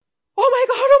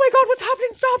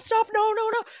stop, no, no,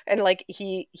 no. And like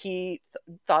he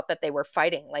thought that they were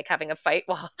fighting, like having a fight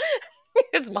while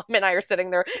his mom and I are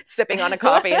sitting there sipping on a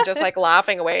coffee and just like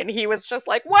laughing away. And he was just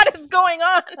like, what is going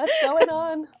on? What's going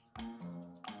on?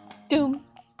 Doom,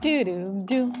 doo doom,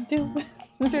 doom, doom.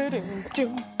 Doom,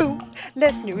 doom, boom.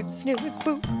 Let's snooze,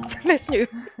 boom. Let's snooze.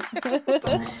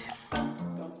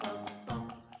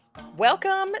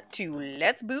 Welcome to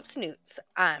Let's Boop Snoots.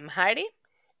 I'm Heidi.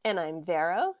 And I'm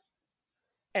Vero.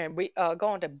 And we are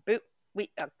going to boop. We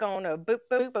are going to boop,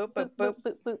 boop, boop, boop, boop.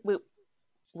 Boop, boop, boop.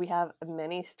 We have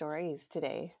many stories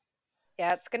today.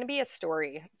 Yeah, it's going to be a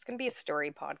story. It's going to be a story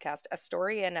podcast. A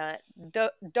story and a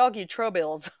doggy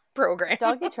troubles program.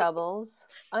 Doggy troubles.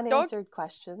 Unanswered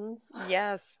questions.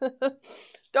 Yes.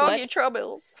 Doggy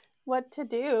troubles. What to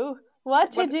do?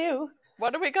 What to do?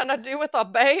 What are we going to do with our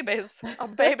babies? Our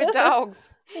baby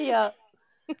dogs. Yeah.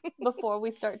 Before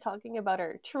we start talking about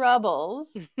our troubles,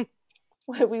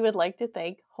 we would like to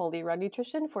thank Holy Raw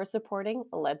Nutrition for supporting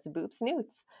Let's Boop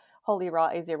Snoots. Holy Raw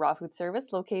is a raw food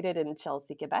service located in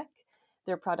Chelsea, Quebec.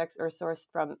 Their products are sourced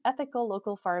from ethical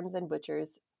local farms and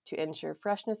butchers to ensure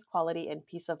freshness, quality, and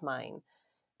peace of mind.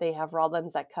 They have raw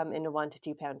blends that come in 1 to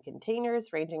 2 pound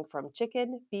containers ranging from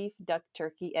chicken, beef, duck,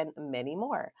 turkey, and many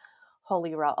more.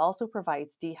 Holy Raw also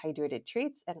provides dehydrated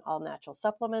treats and all-natural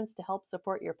supplements to help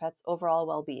support your pet's overall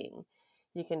well-being.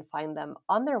 You can find them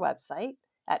on their website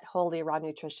at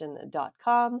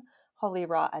holyrawnutrition.com, Holy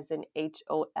Raw as in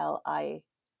HOLIRAW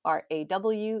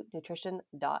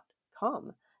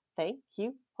nutrition.com. Thank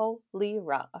you, Holy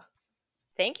Raw.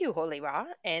 Thank you, Holy Raw.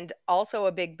 And also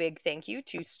a big thank you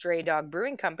to Stray Dog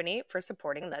Brewing Company for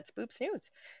supporting Let's Boop Snoots.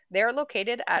 They are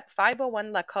located at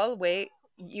 501 Lacolle Way,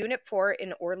 Unit 4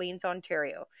 in Orleans,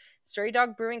 Ontario. Stray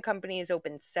Dog Brewing Company is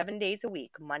open 7 days a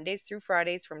week, Mondays through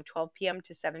Fridays from 12 p.m.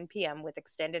 to 7 p.m. with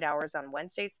extended hours on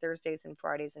Wednesdays, Thursdays, and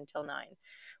Fridays until 9.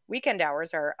 Weekend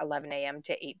hours are 11 a.m.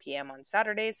 to 8 p.m. on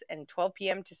Saturdays and 12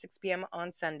 p.m. to 6 p.m.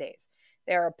 on Sundays.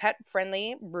 They are a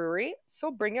pet-friendly brewery, so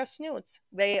bring your snoots.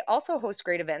 They also host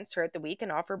great events throughout the week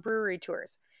and offer brewery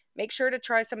tours. Make sure to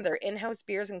try some of their in-house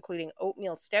beers, including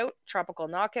Oatmeal Stout, Tropical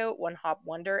Knockout, One Hop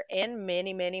Wonder, and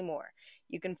many, many more.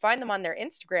 You can find them on their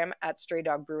Instagram at Stray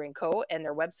Dog Brewing Co. and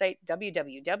their website,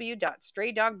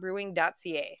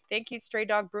 www.straydogbrewing.ca. Thank you, Stray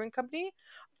Dog Brewing Company,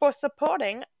 for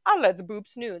supporting our Let's Boop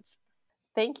Snoots.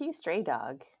 Thank you, Stray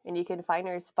Dog. And you can find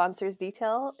our sponsors'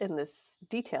 details in this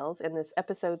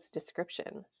episode's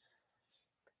description.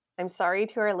 I'm sorry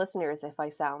to our listeners if I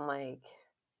sound like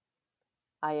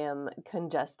I am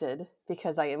congested,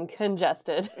 because I am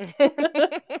congested.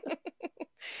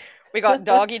 We got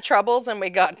doggy troubles and we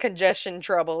got congestion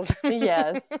troubles.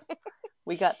 Yes.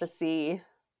 We got the C.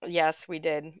 Yes, we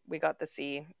did. We got the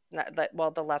C.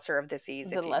 Well, the lesser of the C's.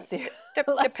 The lesser.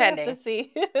 Depending. Of the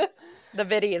C. The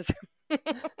viddies.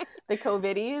 The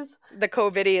COVIDies. The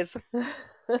COVIDies.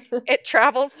 It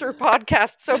travels through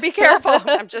podcasts, so be careful.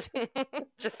 I'm just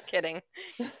kidding.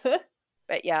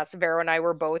 But yes, Vero and I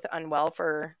were both unwell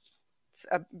for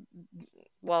a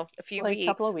few weeks. A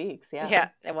couple of weeks, yeah. Yeah,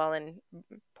 well, and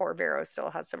poor Vero still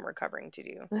has some recovering to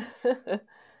do.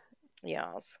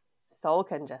 Yes. So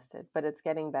congested, but it's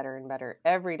getting better and better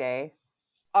every day.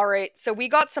 All right, so we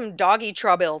got some doggy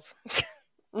troubles.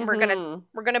 We're gonna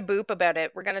boop about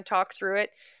it. We're gonna talk through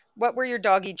it. What were your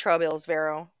doggy troubles,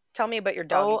 Vero? Tell me about your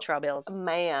doggy troubles.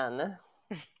 Man.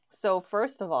 So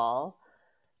first of all,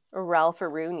 Ralph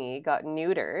Rooney got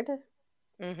neutered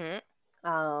a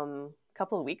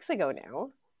couple of weeks ago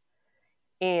now,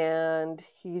 and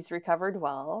he's recovered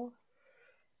well.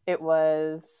 It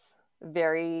was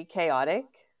very chaotic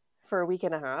for a week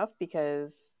and a half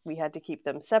because we had to keep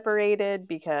them separated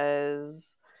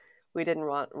because we didn't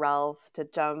want Ralph to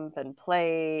jump and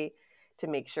play, to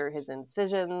make sure his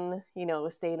incision,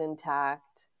 stayed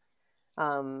intact.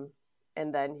 And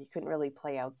then he couldn't really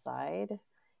play outside.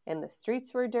 And the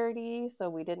streets were dirty, so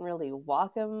we didn't really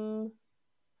walk him.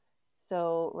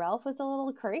 So Ralph was a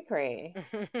little cray-cray.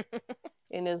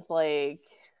 And is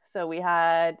so we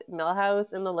had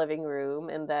Millhouse in the living room,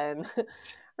 and then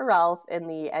Ralph in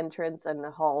the entrance and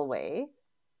the hallway.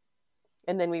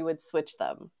 And then we would switch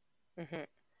them. Mm-hmm.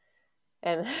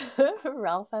 And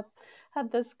Ralph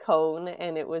had this cone,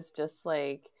 and it was just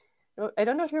I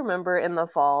don't know if you remember in the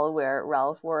fall where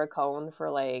Ralph wore a cone for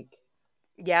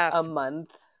yes, a month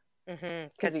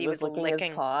because he was licking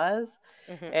his paws.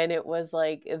 Mm-hmm. And it was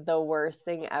the worst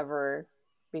thing ever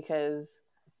because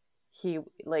he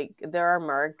there are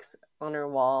marks on our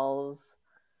walls.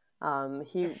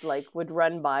 He would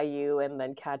run by you and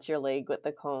then catch your leg with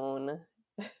the cone.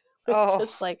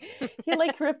 Just he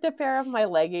ripped a pair of my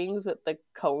leggings with the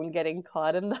cone getting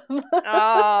caught in them.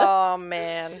 Oh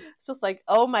man. It's just like,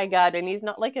 oh my God. And he's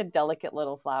not like a delicate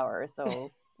little flower.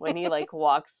 So when he like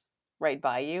walks right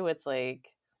by you, it's like,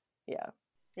 yeah.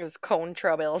 It was cone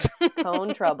troubles.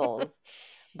 Cone troubles.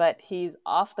 But he's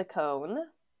off the cone.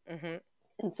 Mm-hmm.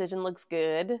 Incision looks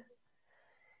good.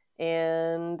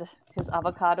 And his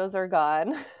avocados are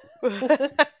gone.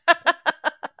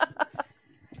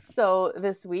 So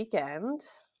this weekend,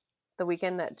 the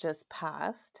weekend that just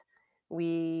passed,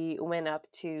 we went up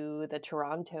to the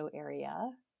Toronto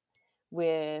area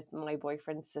with my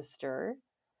boyfriend's sister,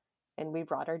 and we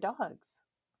brought our dogs.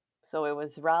 So it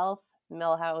was Ralph,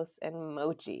 Millhouse, and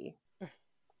Mochi.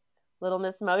 Little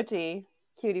Miss Mochi,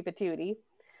 cutie patootie.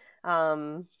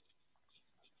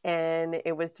 And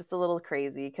it was just a little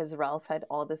crazy because Ralph had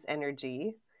all this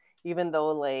energy, even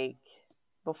though like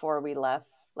before we left,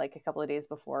 like a couple of days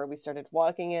before, we started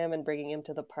walking him and bringing him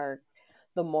to the park.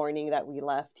 The morning that we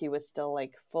left, he was still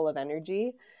like full of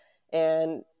energy,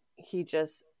 and he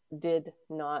just did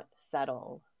not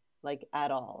settle like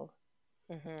at all.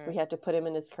 Mm-hmm. We had to put him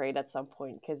in his crate at some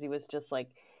point because he was just like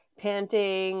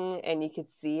panting, and you could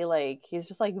see like he's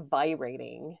just like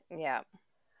vibrating. Yeah.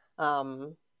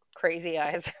 Crazy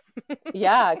eyes.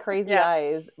 Yeah, crazy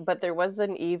eyes. But there was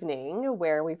an evening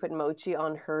where we put Mochi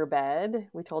on her bed.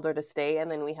 We told her to stay,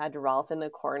 and then we had Ralph in the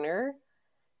corner,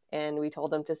 and we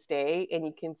told him to stay, and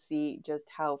you can see just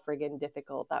how friggin'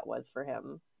 difficult that was for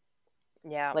him.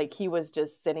 Yeah. Like, he was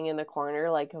just sitting in the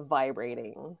corner, like,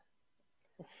 vibrating.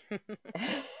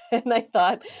 And I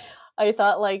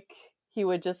thought, like, he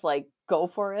would just, like, go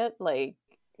for it, like...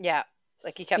 Yeah.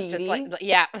 Like, he kept just, like...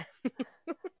 Yeah.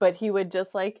 But he would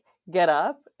just, like, get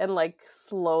up and, like,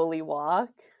 slowly walk.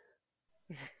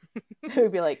 It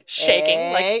would be, like... shaking,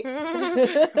 hey.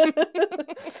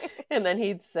 And then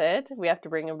he'd sit. We have to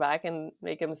bring him back and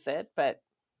make him sit. But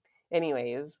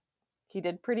anyways, he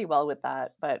did pretty well with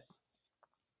that. But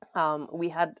we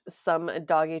had some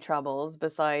doggy troubles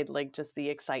beside, like, just the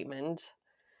excitement.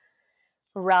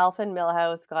 Ralph and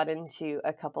Millhouse got into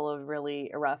a couple of really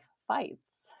rough fights.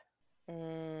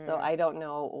 So I don't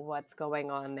know what's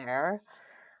going on there.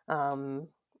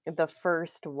 The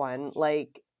first one,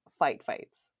 like,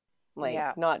 fights.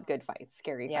 Like, not good fights,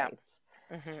 scary fights.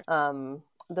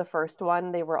 Mm-hmm. The first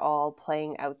one, they were all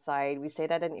playing outside. We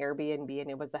stayed at an Airbnb, and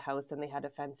it was a house, and they had a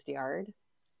fenced yard.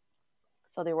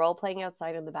 So they were all playing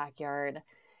outside in the backyard.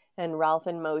 And Ralph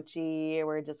and Mochi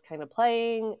were just kind of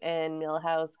playing, and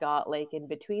Millhouse got, like, in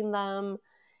between them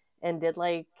and did,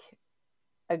 like...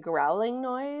 a growling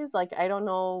noise. Like, I don't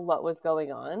know what was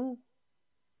going on.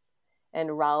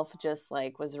 And Ralph just,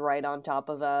 like, was right on top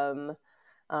of him.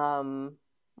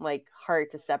 Like,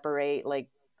 hard to separate, like,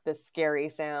 the scary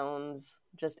sounds,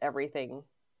 just everything.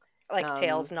 Like,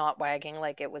 tails not wagging,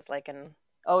 like it was, like, an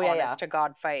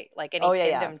honest-to-God fight. Like, and he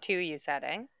pinned him too, you said,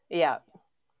 eh? Yeah.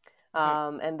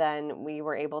 And then we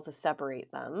were able to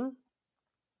separate them.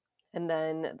 And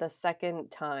then the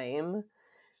second time...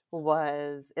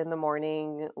 was in the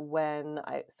morning when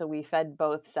we fed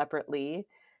both separately,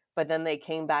 but then they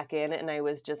came back in and I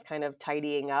was just kind of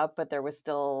tidying up, but there was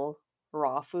still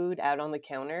raw food out on the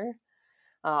counter.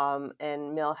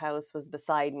 And Millhouse was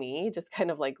beside me, just kind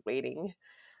of like waiting.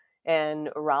 And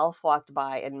Ralph walked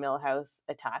by and Millhouse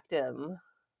attacked him.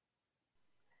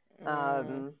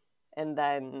 And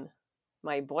then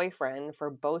my boyfriend, for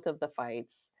both of the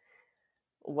fights,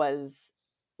 was...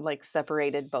 like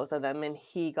separated both of them, and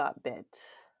he got bit.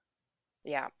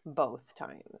 Yeah. Both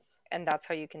times. And that's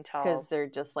how you can tell. Because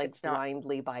they're just like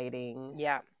blindly biting.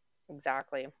 Yeah,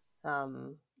 exactly.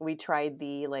 We tried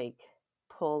the like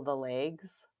pull the legs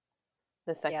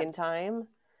the second time,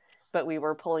 but we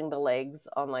were pulling the legs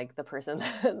on like the person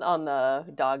on the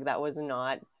dog that was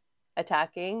not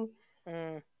attacking.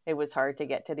 It was hard to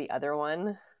get to the other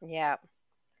one. Yeah.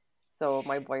 So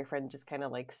my boyfriend just kind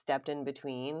of like stepped in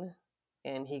between.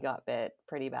 And he got bit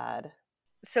pretty bad.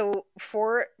 So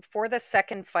for the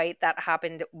second fight, that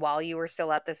happened while you were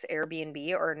still at this Airbnb,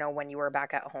 or no, when you were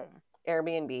back at home?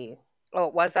 Airbnb. Oh,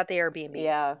 it was at the Airbnb?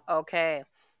 Yeah. Okay.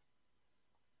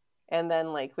 And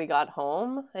then, like, we got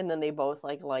home, and then they both,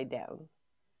 like, lied down.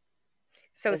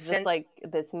 So it's just, like,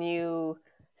 this new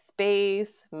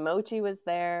space. Mochi was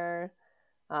there.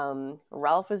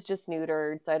 Ralph was just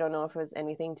neutered, so I don't know if it was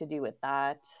anything to do with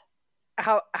that.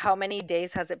 How many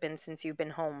days has it been since you've been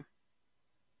home?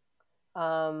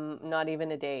 Not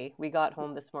even a day. We got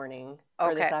home this morning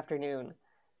or this afternoon.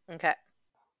 Okay.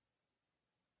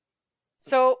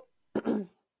 So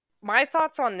my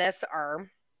thoughts on this are,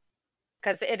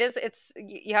 because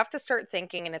you have to start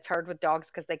thinking, and it's hard with dogs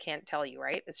because they can't tell you,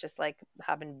 right? It's just like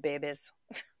having babies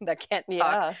that can't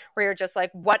talk, where you're just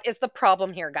like, what is the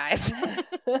problem here, guys?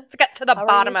 Let's get to the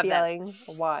bottom of this.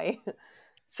 Why?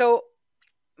 So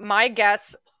my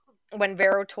guess, when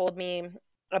Vero told me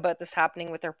about this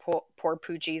happening with their poor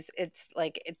poochies, it's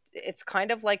like it's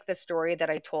kind of like the story that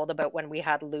I told about when we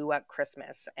had Lou at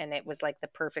Christmas, and it was like the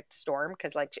perfect storm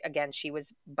because, like, again, she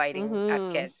was biting at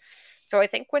Mm-hmm. kids. So I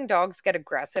think when dogs get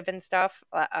aggressive and stuff,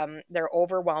 they're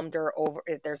overwhelmed or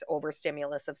there's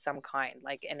overstimulus of some kind,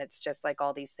 like, and it's just like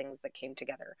all these things that came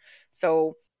together.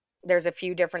 So there's a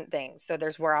few different things. So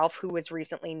there's Ralph, who was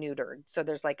recently neutered. So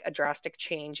there's like a drastic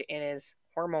change in his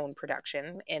hormone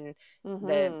production and the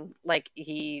Mm-hmm. like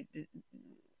he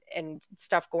and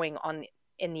stuff going on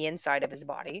in the inside of his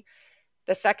body.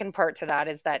 The second part to that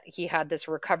is that he had this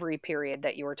recovery period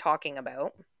that you were talking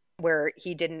about where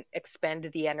he didn't expend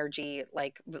the energy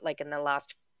like in the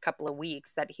last couple of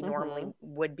weeks that he normally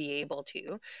Mm-hmm. would be able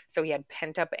to. So he had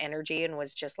pent up energy and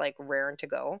was just like raring to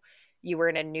go. You were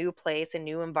in a new place, a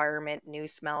new environment, new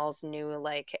smells, new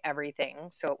like everything.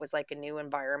 So it was like a new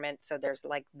environment. So there's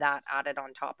like that added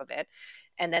on top of it.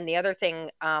 And then the other thing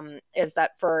is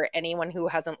that for anyone who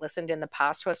hasn't listened in the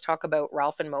past to us talk about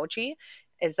Ralph and Mochi,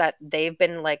 is that they've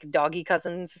been like doggy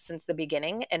cousins since the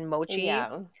beginning. And Mochi,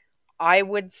 Yeah. I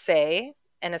would say,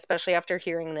 and especially after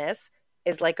hearing this,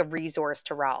 is like a resource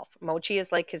to Ralph. Mochi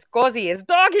is like his cozy, his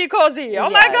doggy cozy. Oh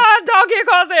my Yes. God, doggy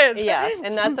cozies. Yeah.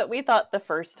 And that's what we thought the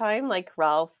first time. Like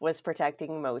Ralph was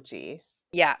protecting Mochi.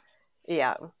 Yeah.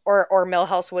 Yeah. Or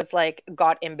Millhouse was like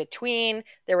got in between.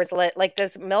 There was like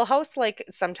does Millhouse like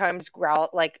sometimes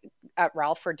growl like at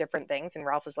Ralph for different things, and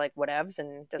Ralph is like whatevs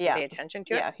and doesn't Yeah. pay attention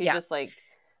to it. Yeah. He just like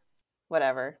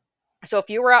whatever. So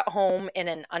if you were at home in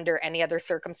an under any other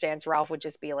circumstance, Ralph would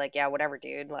just be like, yeah, whatever,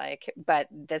 dude. Like, but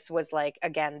this was like,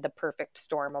 again, the perfect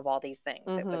storm of all these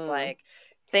things. It was Mm-hmm. like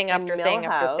thing And after thing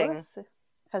after thing. Millhouse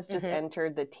has just Hmm.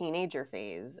 entered the teenager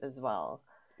phase as well,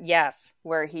 Yes.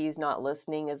 where he's not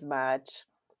listening as much.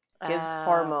 His Uh,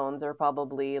 hormones are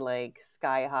probably like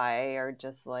sky high or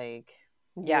just like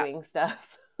yeah. doing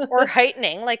stuff. Or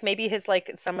heightening, like maybe his like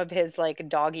some of his like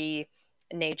doggy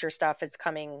nature stuff is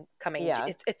coming to, Yeah.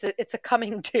 it's a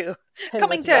coming to And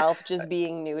coming with to Ralph just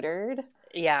being neutered,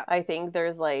 yeah. I think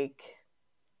there's like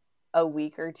a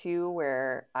week or two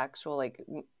where actual like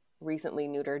recently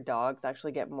neutered dogs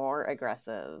actually get more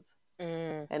aggressive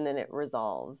Mm, and then it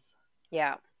resolves.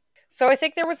 yeah. So I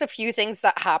think there was a few things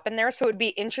that happened there. So it would be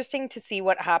interesting to see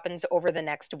what happens over the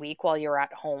next week while you're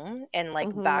at home and like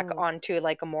back Mm-hmm. onto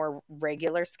like a more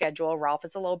regular schedule. Ralph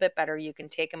is a little bit better. You can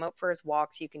take him out for his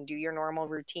walks. You can do your normal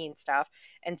routine stuff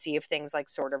and see if things like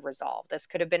sort of resolve. This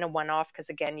could have been a one-off because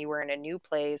again, you were in a new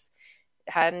place,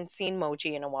 hadn't seen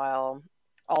Mochi in a while.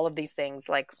 All of these things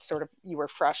like sort of you were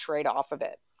fresh right off of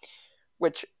it,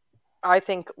 which I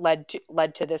think led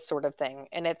to this sort of thing.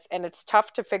 And it's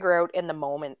tough to figure out in the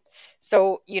moment.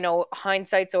 So,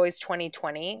 hindsight's always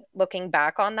 2020. Looking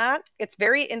back on that, it's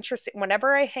very interesting.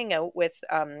 Whenever I hang out with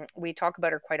we talk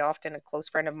about her quite often, a close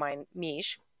friend of mine,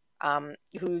 Mish,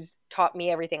 who's taught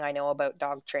me everything I know about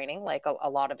dog training, like a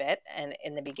lot of it, and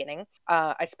in the beginning.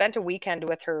 I spent a weekend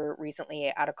with her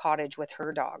recently at a cottage with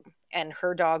her dog and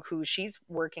her dog who she's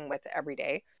working with every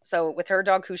day. So with her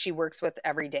dog who she works with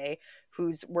every day,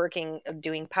 who's working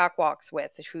doing pack walks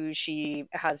with, who she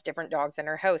has different dogs in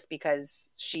her house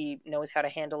because she knows how to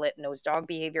handle it, knows dog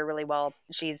behavior really well.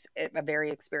 She's a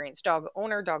very experienced dog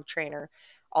owner, dog trainer,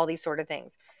 all these sort of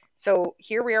things. So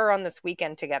here we are on this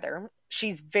weekend together.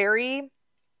 She's very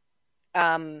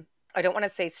I don't want to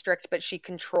say strict, but she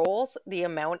controls the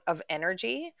amount of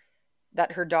energy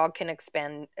that her dog can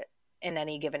expend in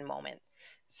any given moment.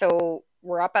 So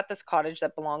we're up at this cottage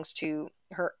that belongs to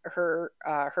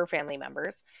her family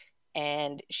members,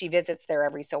 and she visits there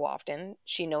every so often.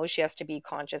 She knows she has to be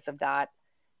conscious of that,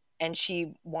 and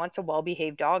she wants a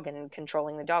well-behaved dog and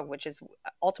controlling the dog, which is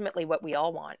ultimately what we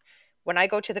all want. When I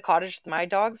go to the cottage with my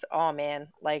dogs, oh man,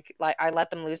 like I let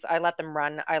them loose, I let them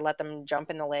run, I let them jump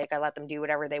in the lake, I let them do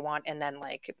whatever they want, and then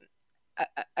like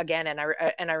again, and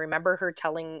I remember her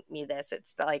telling me this.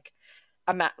 It's like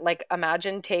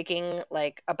imagine taking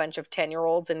like a bunch of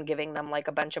 10-year-olds and giving them like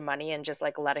a bunch of money and just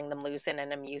like letting them loose in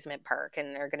an amusement park,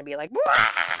 and they're going to be like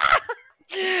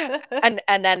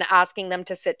and then asking them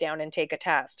to sit down and take a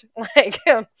test like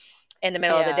in the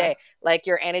middle of the Yeah. day. Like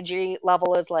your energy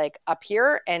level is like up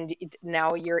here, and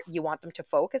now you want them to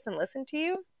focus and listen to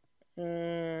you.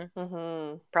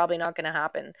 Mm-hmm. Probably not going to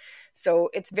happen. So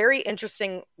it's very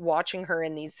interesting watching her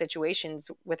in these situations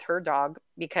with her dog,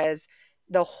 because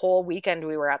the whole weekend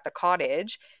we were at the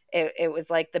cottage, it was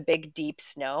like the big deep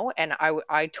snow, and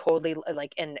I totally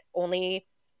like, and only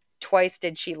twice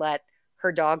did she let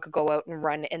her dog go out and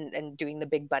run and doing the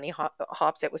big bunny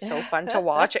hops. It was so fun to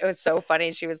watch. It was so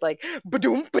funny. She was like,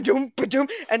 ba-doom, ba-doom, ba-doom.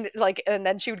 And like, and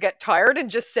then she would get tired and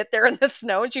just sit there in the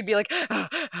snow and she'd be like,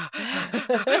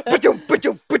 ba-doom,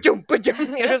 ba-doom, ba-doom,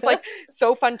 ba-doom. It was like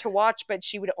so fun to watch, but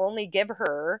she would only give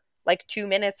her like 2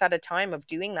 minutes at a time of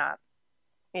doing that.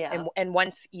 Yeah. And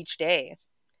once each day.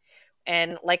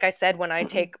 And like I said, when I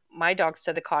take my dogs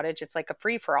to the cottage, it's like a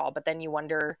free for all, but then you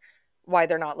wonder why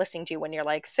they're not listening to you when you're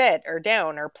like sit or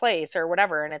down or place or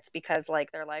whatever. And it's because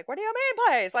like they're like, what do you mean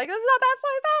place? Like, this is the best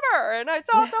place ever. And I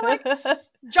still have to like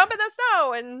jump in the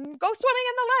snow and go swimming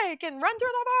in the lake and run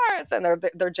through the forest. And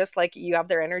they're just like, you have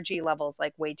their energy levels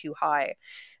like way too high.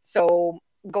 So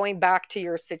going back to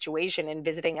your situation and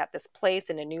visiting at this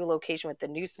place in a new location with the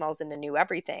new smells and the new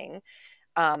everything,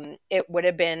 it would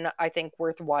have been, I think,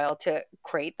 worthwhile to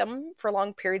crate them for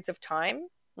long periods of time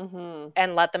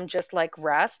and let them just like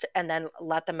rest and then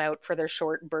let them out for their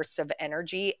short bursts of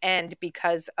energy. And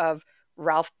because of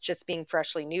Ralph just being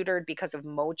freshly neutered, because of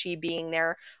Mochi being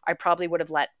there, I probably would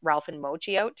have let Ralph and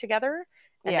Mochi out together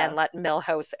and then let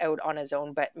Millhouse out on his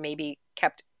own, but maybe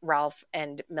kept Ralph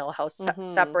and Millhouse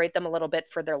separate them a little bit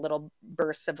for their little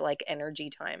bursts of like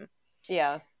energy time.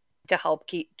 Yeah. To help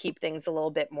keep things a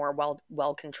little bit more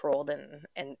well controlled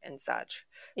and such.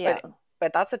 Yeah.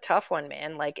 But that's a tough one,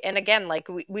 man. Like, and again, like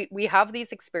we have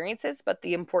these experiences, but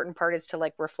the important part is to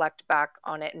like reflect back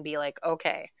on it and be like,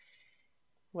 okay,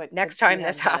 what next time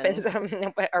this happens,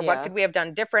 or what could we have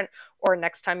done different? Or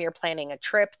next time you're planning a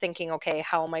trip, thinking, okay,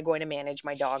 how am I going to manage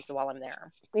my dogs while I'm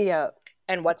there? Yeah.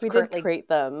 And what's we currently did crate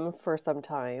them for some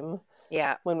time.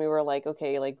 Yeah. When we were like,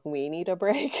 okay, like we need a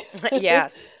break.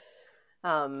 Yes.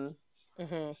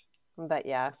 But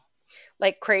yeah,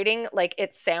 like crating, like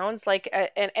it sounds like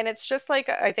and it's just like,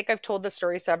 I think I've told the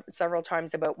story several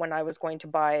times about when I was going to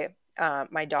buy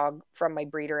my dog from my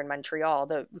breeder in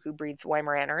Montreal, who breeds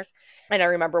Weimaraners. And I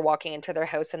remember walking into their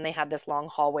house and they had this long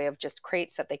hallway of just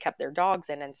crates that they kept their dogs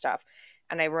in and stuff.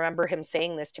 And I remember him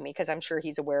saying this to me because I'm sure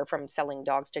he's aware from selling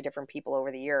dogs to different people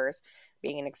over the years,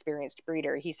 being an experienced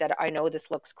breeder. He said, I know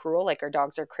this looks cruel, like our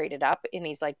dogs are crated up. And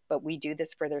he's like, but we do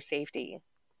this for their safety.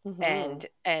 And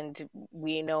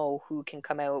we know who can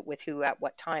come out with who at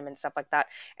what time and stuff like that.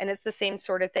 And it's the same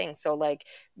sort of thing. So like,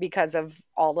 because of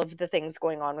all of the things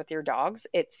going on with your dogs,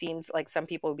 it seems like some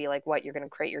people would be like, what, you're going to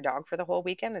crate your dog for the whole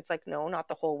weekend? It's like, no, not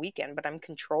the whole weekend, but I'm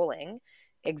controlling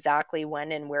exactly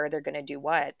when and where they're going to do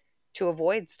what to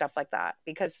avoid stuff like that,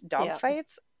 because dog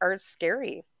fights are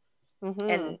scary.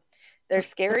 And they're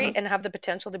scary and have the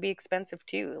potential to be expensive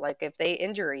too. Like if they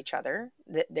injure each other,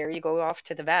 there you go off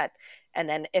to the vet. And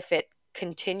then if it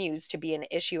continues to be an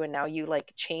issue and now you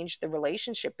like change the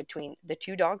relationship between the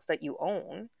two dogs that you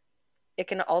own, it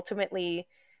can ultimately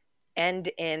end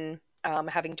in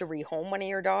having to rehome one of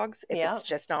your dogs if it's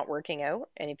just not working out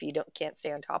and if you can't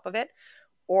stay on top of it.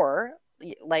 Or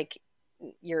like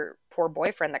your poor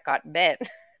boyfriend that got bit,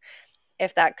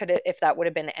 if that would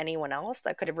have been anyone else,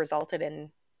 that could have resulted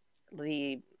in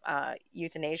the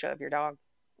euthanasia of your dog.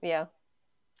 Yeah,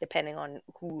 depending on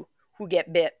who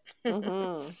get bit.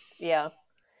 Yeah.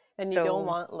 And you don't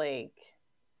want like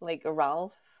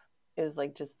Ralph is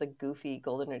like just the goofy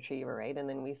golden retriever, right? And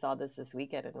then we saw this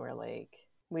weekend and we're like,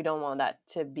 we don't want that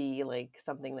to be like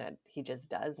something that he just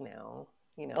does now,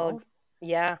 you know? Well,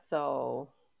 yeah. So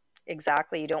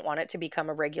exactly, you don't want it to become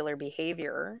a regular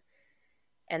behavior.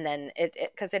 And then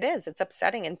because it's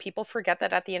upsetting, and people forget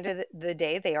that at the end of the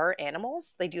day, they are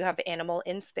animals. They do have animal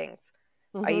instincts.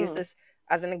 I use this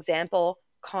as an example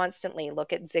constantly.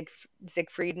 Look at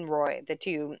Siegfried and Roy, the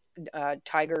two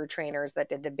tiger trainers that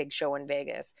did the big show in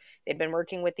Vegas. They'd been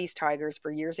working with these tigers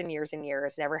for years and years and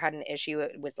years, never had an issue.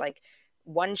 It was like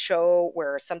one show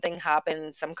where something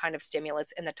happened, some kind of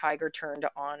stimulus, and the tiger turned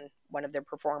on one of their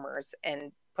performers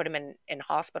and put him in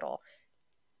hospital.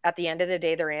 At the end of the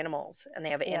day, they're animals and they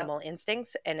have animal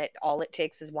instincts, and all it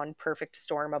takes is one perfect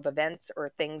storm of events or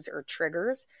things or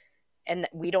triggers, and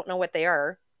we don't know what they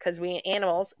are because we ain't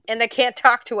animals and they can't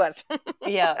talk to us.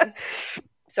 Yeah.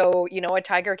 So, a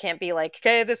tiger can't be like,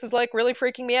 okay, this is like really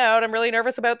freaking me out. I'm really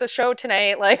nervous about this show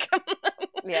tonight. Like,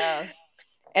 yeah.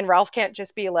 And Ralph can't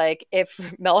just be like, if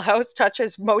Millhouse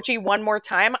touches Mochi one more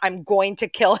time, I'm going to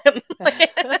kill him.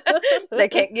 They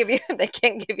can't give you,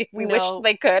 we wish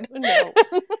they could. No.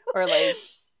 Or like,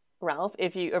 Ralph,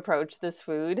 if you approach this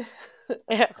food,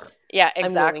 yeah,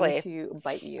 exactly. I'm going to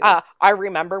bite you. I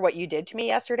remember what you did to me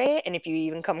yesterday, and if you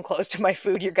even come close to my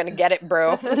food, you're going to get it,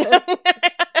 bro.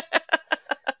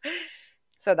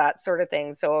 So that sort of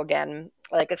thing. So again,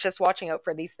 like, it's just watching out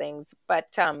for these things.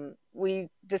 But we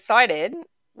decided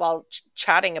while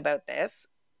chatting about this,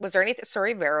 was there anything,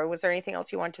 sorry, Vera, was there anything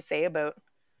else you wanted to say about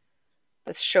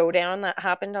this showdown that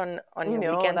happened on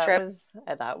your weekend trip?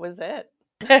 That was it.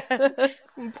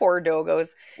 Poor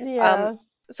doggos. Yeah.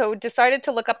 So decided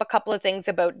to look up a couple of things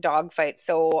about dog fights.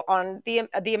 So on the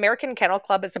American Kennel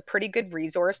Club is a pretty good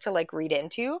resource to like read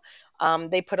into.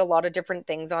 They put a lot of different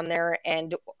things on there,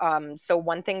 and so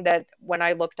one thing that when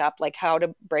I looked up like how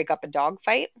to break up a dog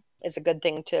fight is a good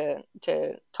thing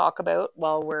to talk about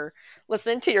while we're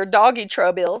listening to your doggy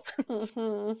troubles.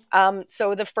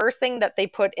 So the first thing that they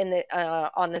put in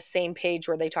the on the same page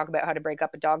where they talk about how to break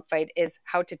up a dog fight is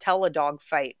how to tell a dog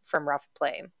fight from rough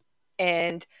play.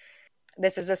 And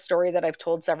this is a story that I've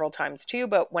told several times too,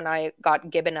 but when I got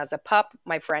Gibbon as a pup,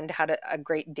 my friend had a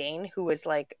Great Dane who was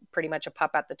like pretty much a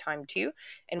pup at the time too.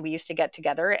 And we used to get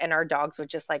together and our dogs would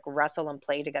just like wrestle and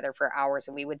play together for hours.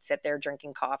 And we would sit there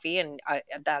drinking coffee. And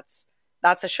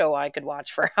that's a show I could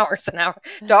watch for hours and hours.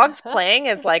 Dogs playing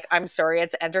is like, I'm sorry,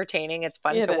 it's entertaining. It's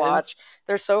fun to watch.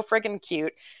 They're so friggin'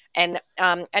 cute. And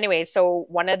anyway, so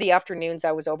one of the afternoons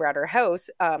I was over at her house,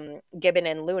 Gibbon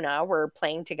and Luna were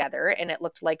playing together, and it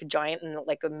looked like a giant and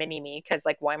like a mini me, because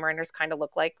like Weimaraners kind of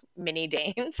look like mini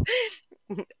Danes,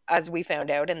 as we found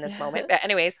out in this moment. But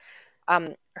anyways,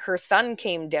 her son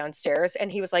came downstairs, and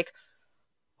he was like,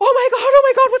 oh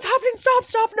my God, what's happening?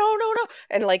 Stop, no.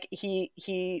 And like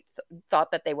he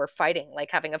thought that they were fighting,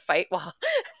 like having a fight while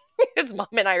his mom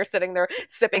and I are sitting there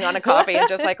sipping on a coffee and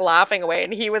just like laughing away.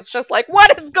 And he was just like,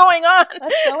 what is going on?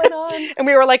 What's going on? And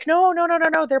we were like, no.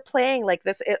 They're playing like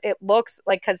this. It looks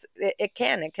like, cause it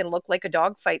can look like a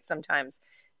dog fight sometimes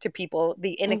to people,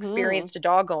 the inexperienced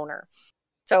dog owner.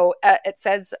 So it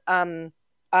says,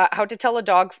 how to tell a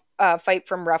dog fight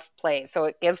from rough play. So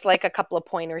it gives like a couple of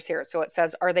pointers here. So it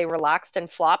says, are they relaxed and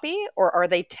floppy, or are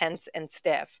they tense and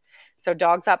stiff? So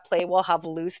dogs at play will have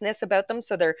looseness about them.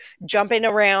 So they're jumping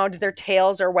around, their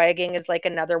tails are wagging is like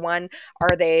another one.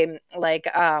 Are they like,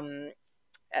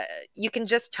 you can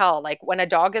just tell like when a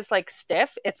dog is like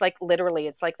stiff, it's like literally,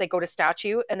 it's like they go to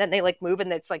statue and then they like move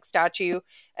and it's like statue,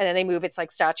 and then they move, it's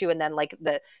like statue, and then like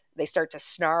they start to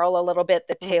snarl a little bit.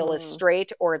 The tail is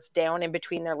straight or it's down in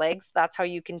between their legs. That's how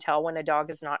you can tell when a dog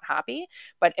is not happy.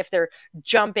 But if they're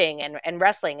jumping and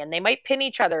wrestling, and they might pin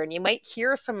each other, and you might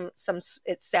hear some,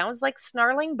 it sounds like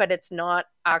snarling, but it's not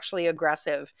actually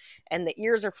aggressive. And the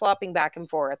ears are flopping back and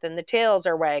forth, and the tails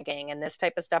are wagging, and this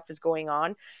type of stuff is going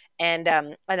on.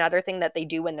 And another thing that they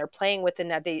do when they're playing with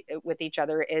each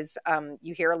other is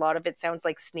you hear a lot of it sounds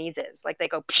like sneezes, like they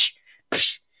go psh,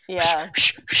 psh, yeah,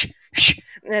 psh, psh, psh,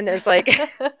 and then there's like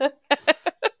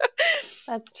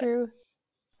that's true.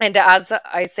 And as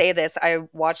I say this, I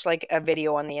watched like a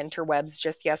video on the interwebs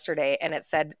just yesterday, and it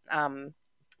said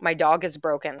my dog is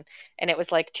broken. And it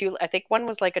was like I think one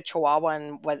was like a Chihuahua,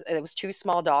 and it was two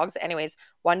small dogs. Anyways,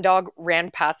 one dog ran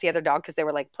past the other dog because they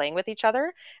were like playing with each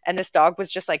other, and this dog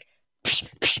was just like psh,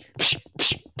 psh, psh,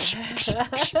 psh, psh,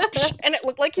 psh, psh, and it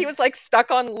looked like he was like stuck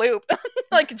on loop.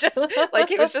 Like just like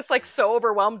he was just like so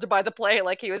overwhelmed by the play,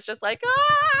 like he was just like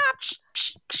psh,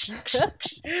 psh, psh,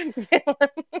 psh,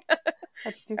 psh.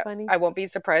 That's too funny. I won't be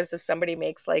surprised if somebody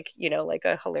makes like, like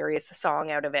a hilarious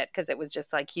song out of it, because it was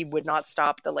just like he would not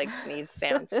stop the like sneeze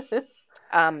sound.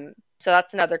 So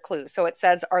that's another clue. So it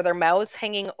says, are their mouths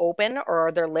hanging open, or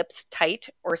are their lips tight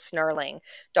or snarling?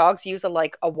 Dogs use a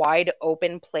wide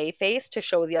open play face to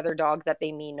show the other dog that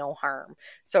they mean no harm.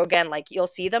 So again, like you'll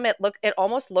see them, it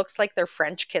almost looks like they're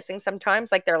French kissing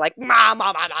sometimes. Like they're like, ma,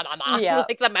 ma, ma, ma, ma, ma. Yeah.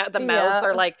 Like the mouths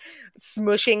are like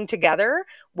smushing together.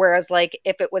 Whereas like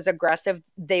if it was aggressive,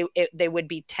 they would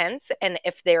be tense. And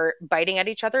if they're biting at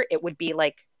each other, it would be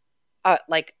like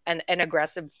an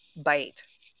aggressive bite.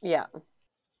 Yeah.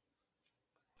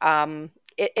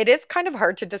 It is kind of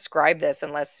hard to describe this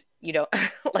unless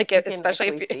like it, especially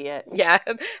if you see it. Yeah,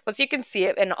 unless you can see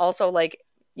it. And also like,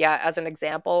 yeah, as an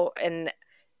example, and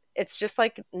it's just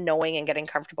like knowing and getting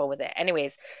comfortable with it.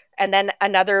 Anyways, and then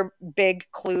another big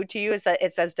clue to you is that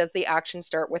it says, does the action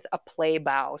start with a play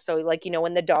bow? So like,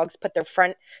 when the dogs put their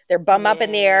bum up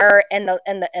in the air, and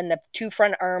the two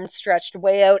front arms stretched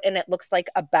way out, and it looks like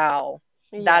a bow.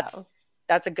 Yeah.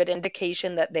 That's a good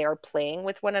indication that they are playing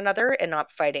with one another and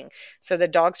not fighting. So the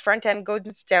dog's front end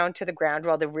goes down to the ground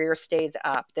while the rear stays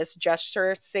up. This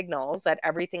gesture signals that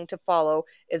everything to follow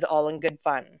is all in good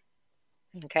fun.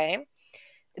 Okay.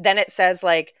 Then it says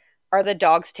like, are the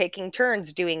dogs taking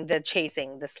turns doing the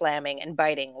chasing, the slamming and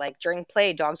biting? Like during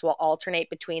play, dogs will alternate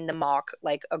between the mock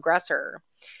like aggressor.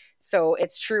 So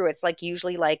it's true. It's like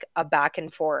usually like a back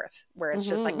and forth where it's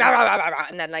just like, bah, bah, bah, bah,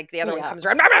 and then like the other one comes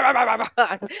around, bah, bah, bah, bah,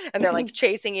 bah, and they're like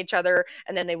chasing each other,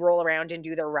 and then they roll around and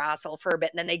do their wrestle for a bit,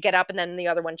 and then they get up, and then the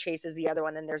other one chases the other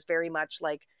one, and there's very much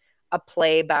like a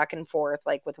play back and forth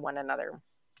like with one another.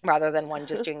 rather than one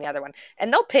just doing the other one.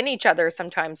 And they'll pin each other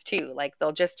sometimes too. Like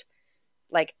they'll just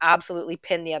like absolutely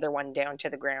pin the other one down to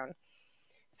the ground.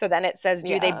 So then it says,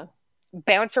 do they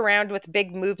bounce around with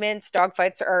big movements?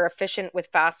 Dogfights are efficient with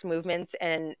fast movements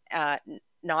and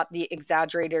not the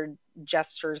exaggerated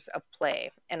gestures of play.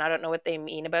 And I don't know what they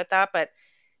mean about that, but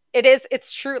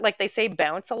it's true. Like they say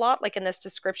bounce a lot, like in this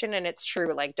description, and it's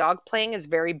true. Like dog playing is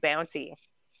very bouncy.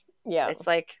 Yeah. It's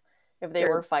like if they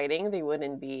were fighting, they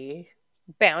wouldn't be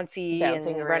bouncy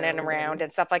and running around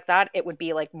and stuff like that. It would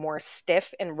be like more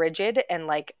stiff and rigid and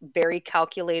like very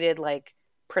calculated, like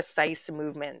precise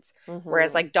movements.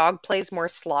 Whereas like dog plays more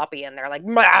sloppy and they're like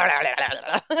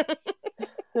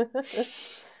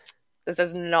this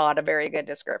is not a very good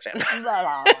description.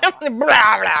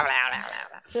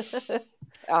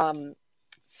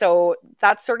 So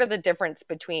that's sort of the difference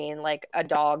between like a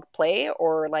dog play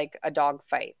or like a dog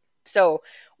fight. So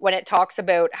when it talks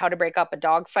about how to break up a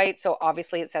dog fight, so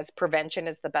obviously it says prevention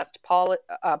is the best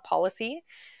policy.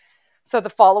 So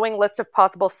the following list of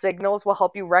possible signals will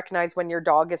help you recognize when your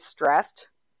dog is stressed.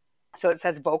 So it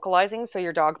says vocalizing. So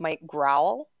your dog might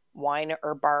growl, whine,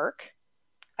 or bark.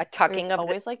 A tucking There's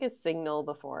always like a signal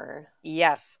before.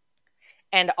 Yes.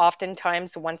 And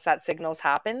oftentimes once that signals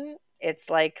happen,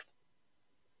 it's like,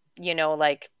 you know,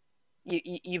 like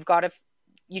you've got to,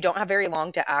 you don't have very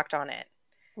long to act on it.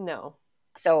 No.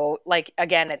 So like,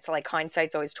 again, it's like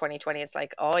hindsight's always 20/20. It's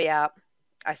like, oh yeah,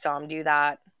 I saw him do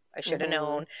that. I should have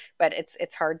known, but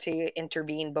it's hard to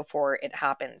intervene before it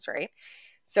happens. Right.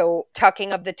 So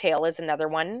tucking of the tail is another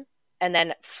one. And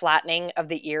then flattening of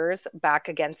the ears back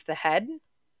against the head.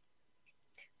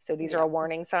 So these are all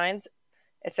warning signs.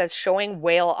 It says showing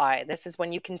whale eye. This is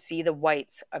when you can see the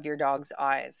whites of your dog's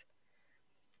eyes.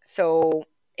 So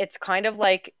it's kind of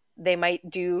like they might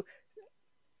do,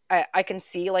 I can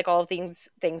see like all of these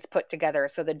things put together.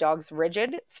 So the dog's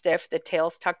rigid, stiff, the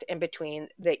tail's tucked in between,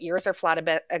 the ears are flat a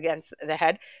bit against the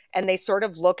head, and they sort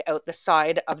of look out the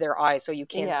side of their eyes. So you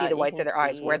can't see the whites of their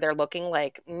eyes, where they're looking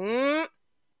like, you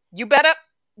better.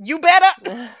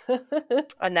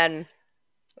 And then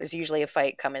there's usually a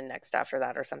fight coming next after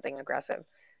that or something aggressive.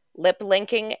 Lip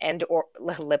licking and or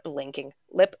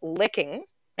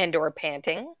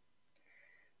panting.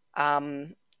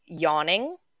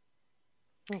 Yawning.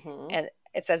 And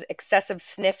it says excessive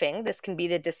sniffing. This can be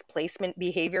the displacement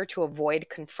behavior to avoid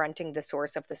confronting the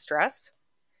source of the stress.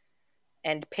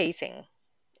 And pacing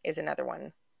is another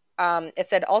one. It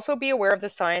said also be aware of the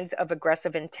signs of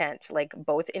aggressive intent, like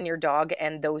both in your dog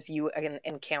and those you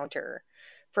encounter.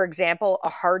 For example, a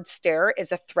hard stare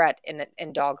is a threat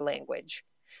in dog language.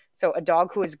 So a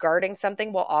dog who is guarding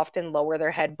something will often lower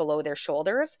their head below their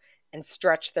shoulders and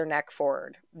stretch their neck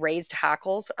forward. Raised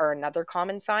hackles are another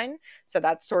common sign. So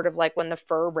that's sort of like when the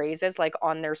fur raises like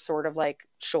on their sort of like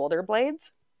shoulder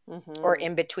blades or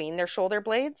in between their shoulder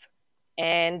blades.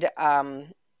 And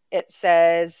it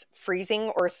says freezing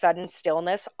or sudden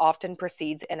stillness often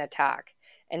precedes an attack.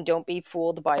 And don't be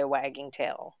fooled by a wagging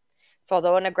tail. So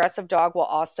although an aggressive dog will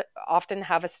often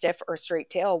have a stiff or straight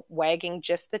tail, wagging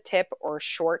just the tip or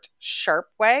short, sharp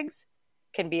wags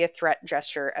can be a threat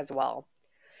gesture as well.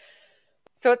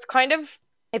 So it's kind of,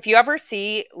 if you ever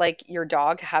see like your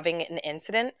dog having an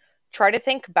incident, try to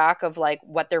think back of like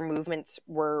what their movements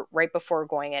were right before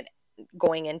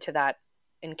going into that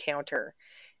encounter.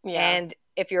 Yeah. And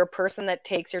if you're a person that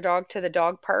takes your dog to the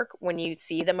dog park, when you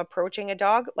see them approaching a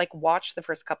dog, like watch the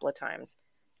first couple of times.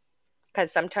 Because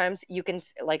sometimes you can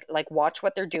like watch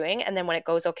what they're doing, and then when it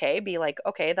goes okay, be like,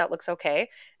 okay, that looks okay.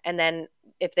 And then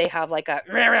if they have like a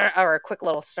or a quick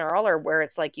little snarl, or where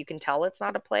it's like you can tell it's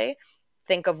not a play,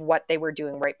 think of what they were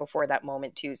doing right before that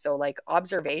moment too. So like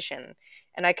observation.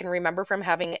 And I can remember from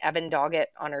having Evan Doggett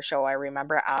on our show, I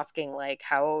remember asking like,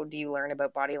 how do you learn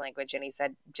about body language? And he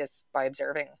said, just by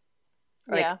observing.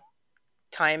 Like,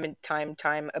 time and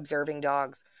time observing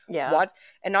dogs. Yeah.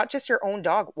 And not just your own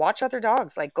dog. Watch other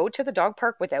dogs. Like go to the dog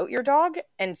park without your dog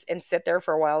and sit there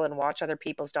for a while and watch other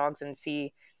people's dogs and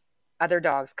see other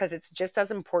dogs. Because it's just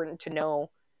as important to know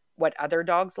what other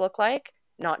dogs look like,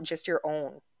 not just your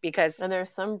own. And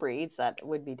there's some breeds that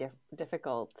would be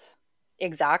difficult.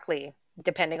 Exactly.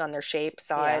 Depending on their shape,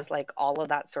 size, like all of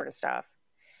that sort of stuff.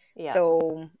 Yeah.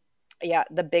 So yeah,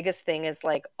 the biggest thing is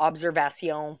like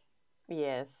observation.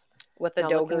 Yes. With the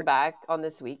Doberts. Looking back on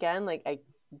this weekend, like I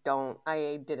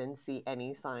didn't see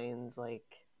any signs. Like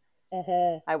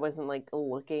I wasn't like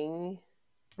looking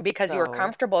because you were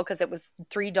comfortable, because it was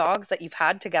 3 dogs that you've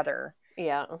had together.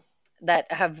 Yeah.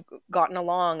 That have gotten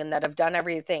along and that have done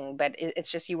everything, but it's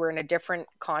just you were in a different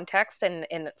context and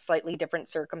in slightly different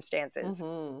circumstances.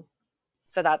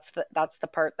 So that's the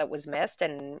part that was missed,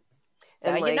 and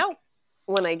like, you know.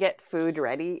 when I get food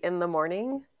ready in the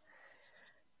morning,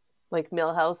 like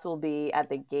Millhouse will be at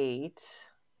the gate,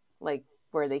 like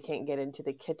where they can't get into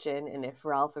the kitchen. And if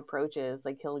Ralph approaches,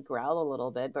 like he'll growl a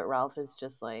little bit, but Ralph is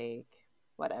just like,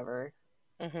 whatever.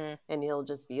 Mm-hmm. And he'll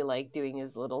just be like doing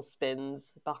his little spins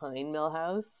behind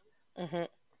Millhouse.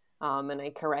 Mm-hmm. And I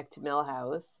correct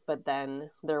Millhouse, but then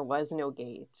there was no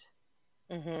gate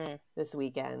this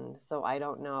weekend. So I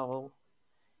don't know.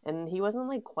 And he wasn't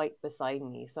like quite beside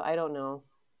me. So I don't know.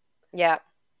 Yeah.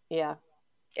 Yeah.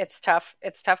 It's tough.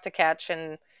 It's tough to catch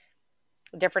in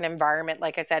a different environment.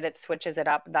 Like I said, it switches it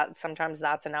up. That sometimes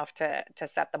that's enough to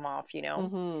set them off, you know?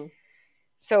 Mm-hmm.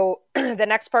 So the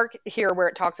next part here where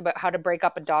it talks about how to break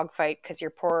up a dog fight because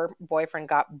your poor boyfriend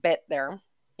got bit there.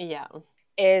 Yeah.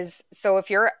 Is so if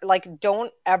you're like,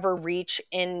 don't ever reach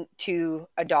into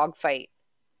a dog fight,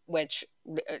 which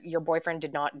your boyfriend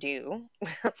did not do.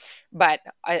 But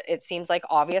it seems like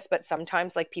obvious, but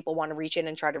sometimes like people want to reach in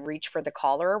and try to reach for the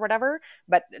collar or whatever,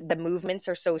 but the movements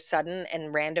are so sudden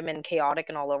and random and chaotic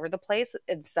and all over the place.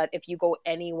 It's that if you go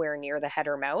anywhere near the head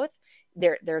or mouth,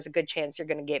 there's a good chance you're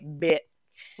going to get bit.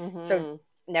 Mm-hmm. So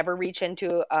never reach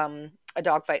into a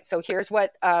dog fight. So here's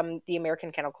what the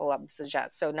American Kennel Club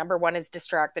suggests. So number one is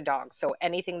distract the dog. So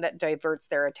anything that diverts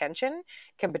their attention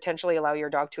can potentially allow your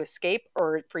dog to escape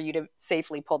or for you to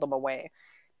safely pull them away.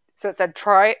 So it said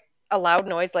try a loud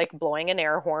noise like blowing an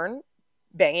air horn,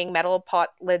 banging metal pot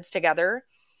lids together.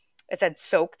 It said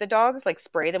soak the dogs, like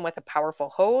spray them with a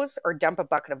powerful hose or dump a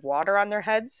bucket of water on their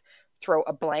heads. Throw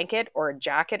a blanket or a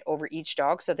jacket over each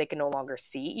dog so they can no longer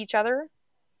see each other.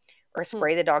 Or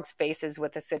spray the dog's faces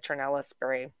with a citronella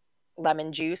spray,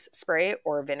 lemon juice spray,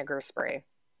 or vinegar spray.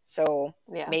 So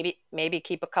maybe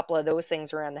keep a couple of those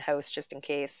things around the house just in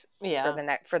case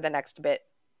for the next bit,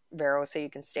 Vero, so you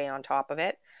can stay on top of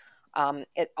it.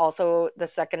 It also, the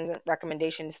second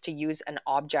recommendation is to use an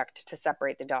object to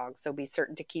separate the dog. So be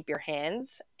certain to keep your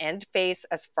hands and face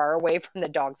as far away from the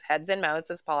dog's heads and mouths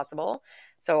as possible.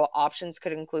 So options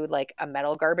could include like a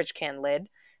metal garbage can lid,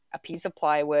 a piece of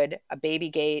plywood, a baby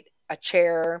gate, a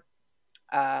chair,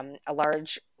 a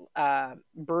large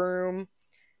broom,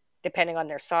 depending on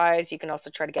their size. You can also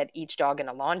try to get each dog in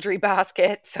a laundry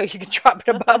basket so you can drop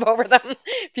it above over them.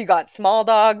 If you got small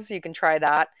dogs, you can try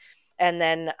that. And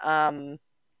then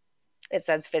it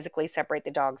says physically separate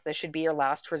the dogs. This should be your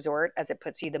last resort as it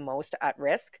puts you the most at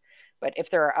risk. But if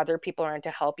there are other people around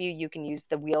to help you, you can use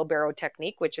the wheelbarrow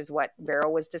technique, which is what Vero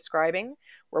was describing,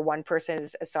 where one person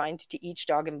is assigned to each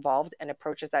dog involved and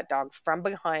approaches that dog from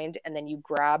behind. And then you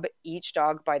grab each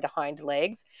dog by the hind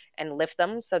legs and lift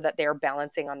them so that they're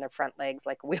balancing on their front legs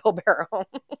like a wheelbarrow.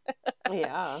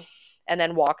 Yeah. And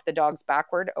then walk the dogs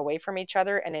backward away from each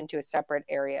other and into separate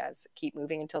areas. Keep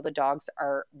moving until the dogs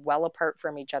are well apart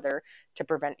from each other to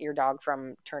prevent your dog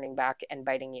from turning back and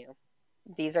biting you.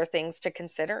 These are things to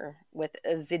consider with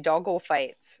the doggo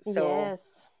fights. So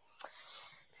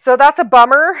that's a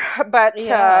bummer, but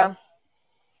we'll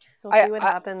see what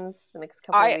happens the next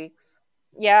couple of weeks.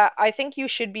 Yeah, I think you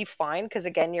should be fine because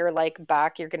again, you're like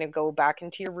back, you're going to go back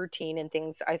into your routine and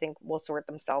things I think will sort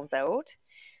themselves out.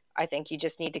 I think you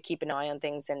just need to keep an eye on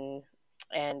things and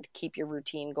keep your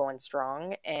routine going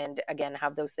strong. And again,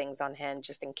 have those things on hand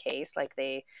just in case like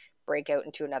they break out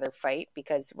into another fight,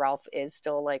 because Ralph is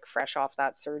still like fresh off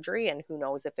that surgery. And who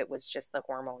knows if it was just the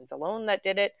hormones alone that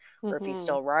did it or if he's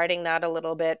still riding that a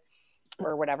little bit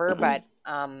or whatever. But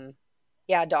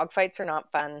yeah, dog fights are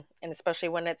not fun. And especially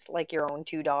when it's like your own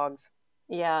two dogs.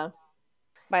 Yeah.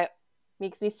 But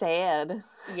makes me sad.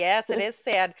 Yes, it is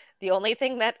sad. The only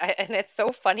thing that and it's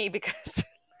so funny because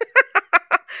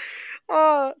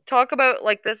talk about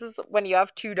like this is when you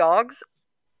have two dogs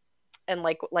and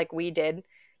like we did.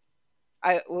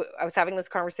 I was having this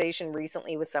conversation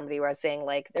recently with somebody where I was saying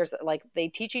like there's like they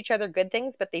teach each other good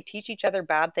things, but they teach each other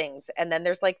bad things. And then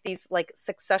there's like these like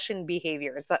succession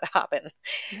behaviors that happen.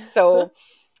 So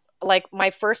like my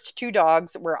first two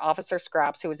dogs were Officer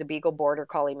Scraps, who was a Beagle Border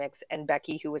Collie mix, and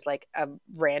Becky, who was like a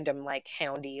random like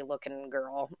houndy looking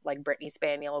girl, like Brittany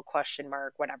Spaniel, ?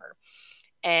 Whatever.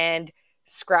 And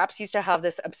Scraps used to have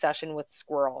this obsession with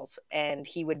squirrels, and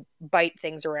he would bite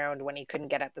things around when he couldn't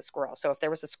get at the squirrel. So if there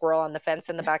was a squirrel on the fence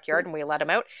in the backyard and we let him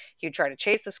out, he would try to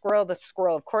chase the squirrel. The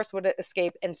squirrel, of course, would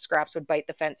escape, and Scraps would bite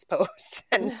the fence posts,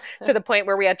 and to the point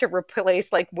where we had to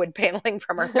replace like wood paneling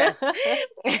from our fence.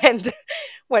 And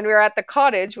when we were at the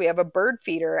cottage, we have a bird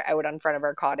feeder out on front of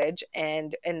our cottage,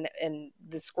 and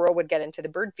the squirrel would get into the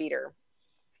bird feeder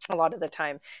a lot of the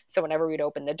time. So whenever we'd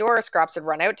open the door, Scraps would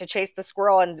run out to chase the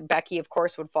squirrel, and Becky, of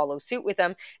course, would follow suit with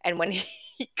him. And when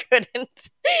he couldn't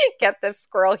get the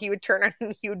squirrel, he would turn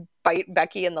and he would bite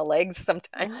Becky in the legs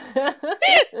sometimes.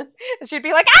 And she'd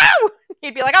be like, ow!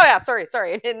 He'd be like, oh yeah,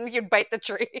 sorry, and you'd bite the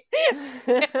tree.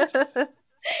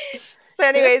 So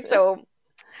anyway, so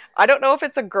I don't know if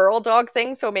it's a girl dog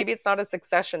thing, so maybe it's not a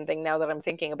succession thing now that I'm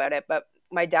thinking about it, but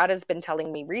my dad has been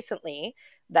telling me recently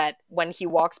that when he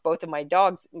walks both of my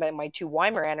dogs, my two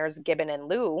Weimaraners, Gibbon and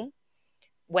Lou,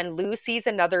 when Lou sees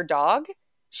another dog,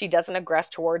 she doesn't aggress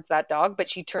towards that dog, but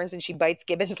she turns and she bites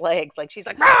Gibbon's legs. Like she's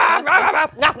like, rah, rah,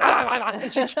 rah, rah, rah, rah,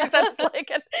 and she chews at his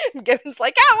leg, and Gibbon's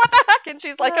like, ah, what the heck? And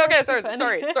she's like, okay,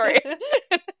 sorry.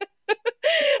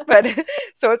 But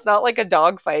so it's not like a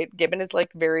dog fight. Gibbon is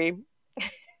like very.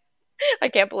 I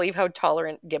can't believe how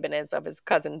tolerant Gibbon is of his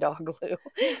cousin dog Lou.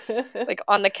 Like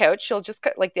on the couch, she'll just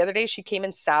like the other day she came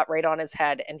and sat right on his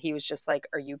head, and he was just like,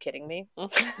 "Are you kidding me?"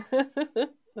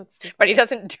 But he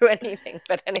doesn't do anything.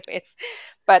 But anyways,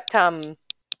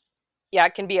 yeah,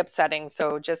 it can be upsetting.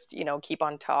 So just keep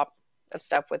on top of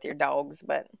stuff with your dogs.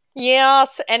 But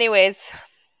yes, anyways,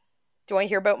 do you want to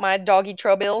hear about my doggy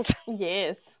troubles?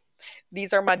 Yes,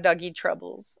 these are my doggy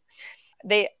troubles.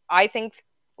 I think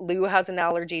Lou has an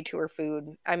allergy to her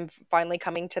food. I'm finally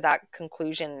coming to that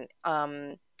conclusion.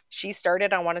 She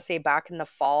started, I want to say, back in the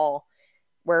fall,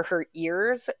 where her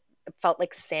ears felt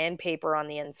like sandpaper on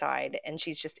the inside, and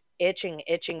she's just itching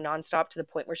nonstop to the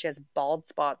point where she has bald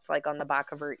spots like on the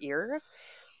back of her ears.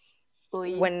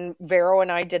 Oy. When Vero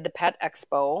and I did the pet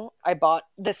expo, I bought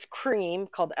this cream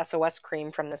called SOS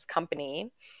cream from this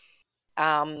company,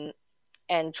 and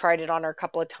tried it on her a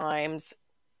couple of times.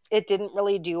 It didn't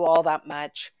really do all that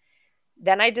much.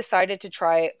 Then I decided to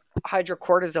try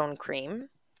hydrocortisone cream.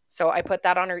 So I put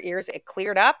that on her ears. It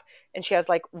cleared up, and she has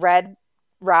like red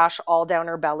rash all down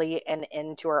her belly and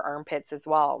into her armpits as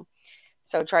well.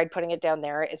 So tried putting it down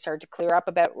there. It started to clear up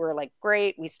a bit. We're like,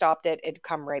 great. We stopped it. It'd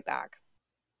come right back.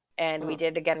 And we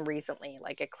did again recently.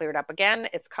 Like it cleared up again.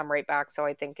 It's come right back. So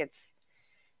I think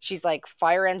she's like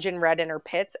fire engine red in her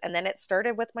pits. And then it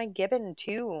started with my Gibbon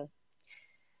too.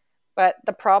 But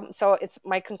the problem, so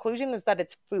my conclusion is that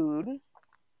it's food,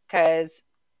 because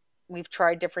we've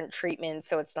tried different treatments.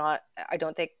 So it's not,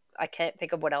 I can't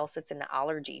think of what else it's an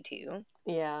allergy to.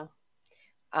 Yeah.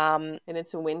 And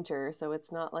it's winter, so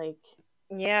it's not like.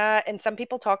 Yeah. And some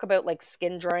people talk about like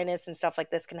skin dryness and stuff like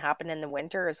this can happen in the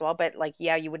winter as well. But like,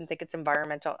 yeah, you wouldn't think it's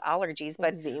environmental allergies,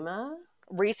 but eczema.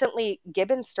 Recently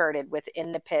Gibbon started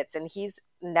within the pits, and he's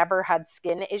never had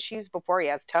skin issues before. He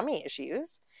has tummy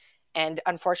issues. And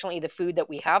unfortunately, the food that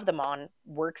we have them on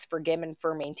works for Gibbon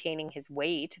for maintaining his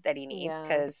weight that he needs,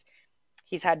 because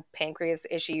he's had pancreas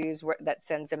issues that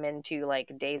sends him into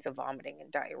like days of vomiting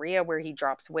and diarrhea where he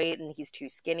drops weight and he's too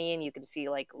skinny, and you can see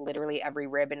like literally every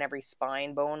rib and every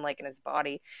spine bone like in his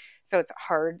body. So it's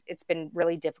hard. It's been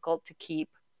really difficult to keep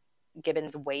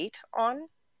Gibbon's weight on.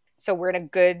 So we're in a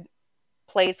good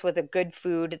place with a good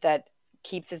food that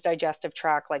keeps his digestive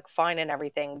tract like fine and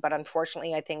everything. But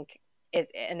unfortunately, I think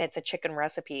it's a chicken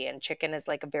recipe, and chicken is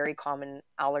like a very common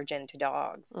allergen to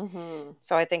dogs. Mm-hmm.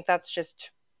 So I think that's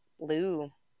just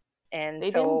Lou. And they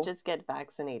didn't just get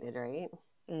vaccinated, right?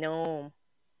 No.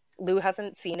 Lou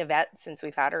hasn't seen a vet since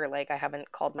we've had her. Like I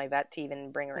haven't called my vet to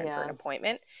even bring her in for an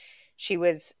appointment. She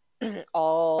was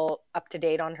all up to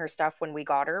date on her stuff when we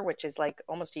got her, which is like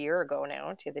almost a year ago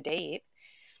now to the date.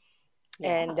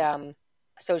 Yeah. And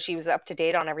so she was up to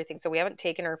date on everything. So we haven't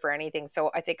taken her for anything. So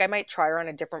I think I might try her on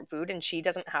a different food. And she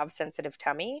doesn't have sensitive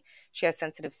tummy. She has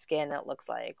sensitive skin, it looks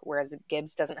like. Whereas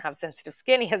Gibbs doesn't have sensitive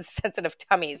skin. He has a sensitive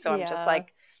tummy. So I'm just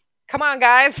like, come on,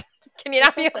 guys. Can you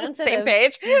not be on the same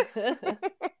page?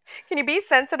 Can you be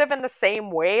sensitive in the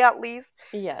same way at least?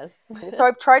 Yes. So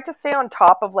I've tried to stay on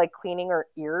top of like cleaning her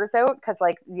ears out. Because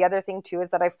like the other thing too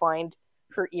is that I find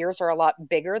her ears are a lot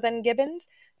bigger than Gibbon's.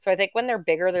 So I think when they're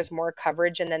bigger, there's more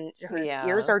coverage, and then her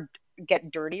ears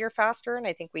get dirtier faster. And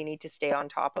I think we need to stay on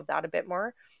top of that a bit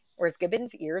more. Whereas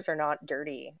Gibbon's ears are not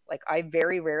dirty. Like I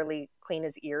very rarely clean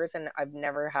his ears, and I've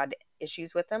never had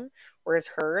issues with them. Whereas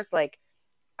hers, like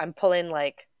I'm pulling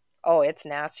like, oh, it's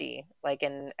nasty. Like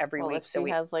in every week. If she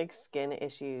has like skin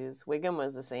issues, Wiggum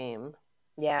was the same.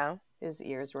 Yeah. His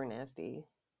ears were nasty.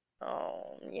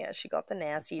 Oh, yeah, she got the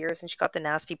nasty ears, and she got the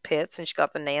nasty pits, and she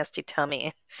got the nasty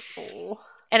tummy. Oh.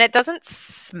 And it doesn't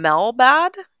smell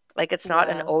bad. Like, it's not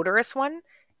an odorous one.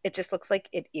 It just looks like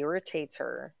it irritates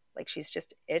her. Like, she's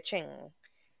just itching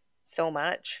so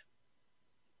much.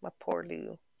 My poor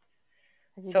Lou.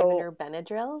 Have you given her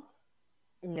Benadryl?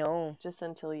 No. Just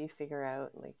until you figure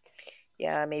out, like...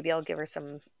 Yeah, maybe I'll give her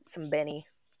some Benny.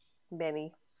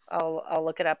 Benny. I'll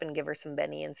look it up and give her some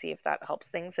Benny and see if that helps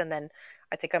things. And then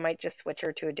I think I might just switch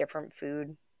her to a different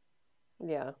food.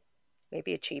 Yeah.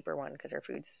 Maybe a cheaper one because our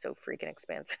food's so freaking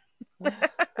expensive.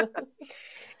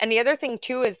 And the other thing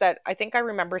too is that I think I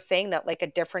remember saying that like a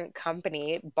different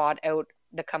company bought out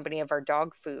the company of our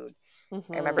dog food.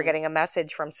 I remember getting a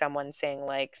message from someone saying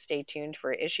like, stay tuned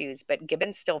for issues, but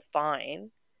Gibbon's still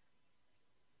fine.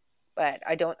 But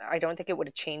I don't think it would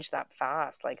have changed that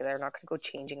fast. Like they're not going to go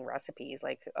changing recipes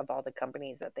like of all the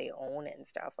companies that they own and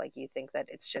stuff. Like you think that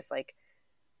it's just like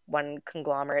one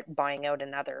conglomerate buying out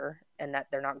another and that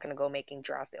they're not going to go making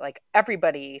drastic, like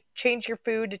everybody change your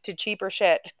food to cheaper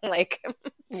shit. Like,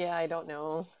 yeah, I don't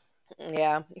know.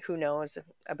 Yeah, who knows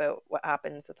about what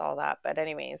happens with all that. But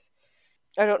anyways,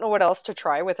 I don't know what else to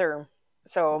try with her.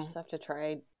 So just have to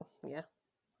try,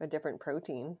 a different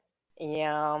protein.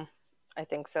 Yeah, I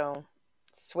think so.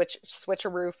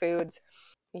 Switcheroo foods.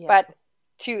 Yeah. But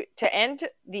to end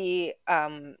the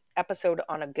episode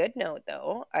on a good note,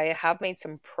 though, I have made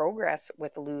some progress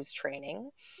with Lou's training.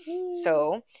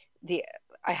 So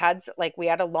we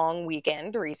had a long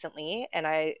weekend recently, and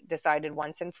I decided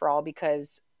once and for all,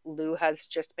 because Lou has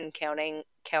just been counter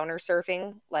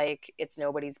surfing like it's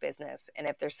nobody's business, and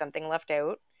if there's something left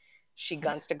out, she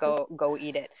guns to go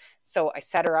eat it. So I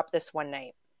set her up this one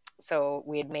night. So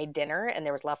we had made dinner and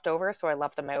there was leftover, so I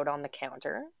left them out on the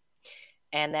counter.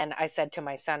 And then I said to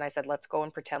my son, I said, let's go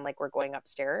and pretend like we're going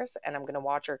upstairs and I'm going to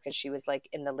watch her, because she was like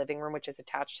in the living room, which is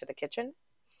attached to the kitchen.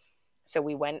 So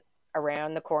we went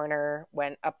around the corner,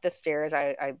 went up the stairs.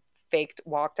 I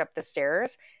walked up the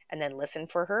stairs and then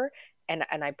listened for her. And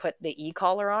I put the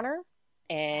e-collar on her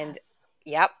and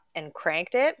yep, and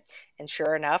cranked it. And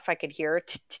sure enough, I could hear her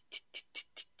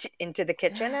into the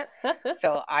kitchen.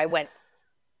 So I went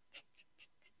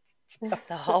up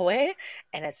the hallway,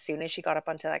 and as soon as she got up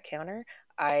onto that counter,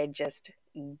 I just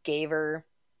gave her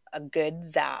a good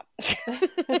zap.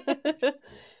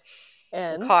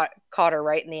 And caught her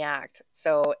right in the act.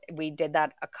 So we did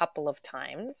that a couple of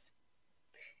times.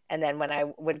 And then when I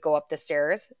would go up the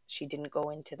stairs, she didn't go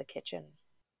into the kitchen.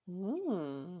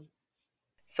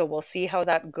 So we'll see how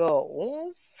that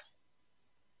goes.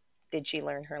 Did she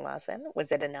learn her lesson?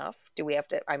 Was it enough? Do we have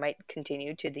to? I might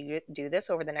continue to do this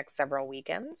over the next several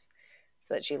weekends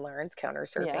so that she learns counter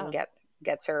surfing,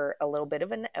 gets her a little bit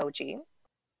of an ouchie.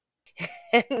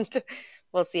 And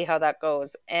we'll see how that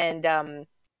goes. And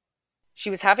she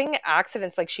was having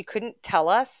accidents. Like she couldn't tell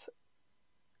us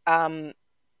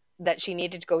that she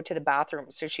needed to go to the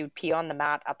bathroom. So she would pee on the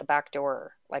mat at the back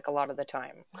door, like a lot of the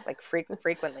time, like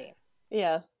frequently.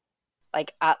 Yeah.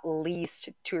 Like at least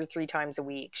 2 or 3 times a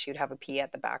week, she would have a pee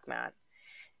at the back mat.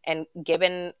 And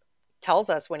Gibbon tells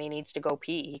us when he needs to go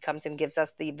pee. He comes and gives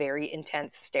us the very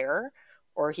intense stare,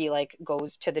 or he like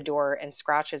goes to the door and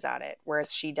scratches at it,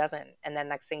 whereas she doesn't. And then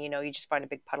next thing you know, you just find a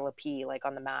big puddle of pee like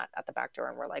on the mat at the back door,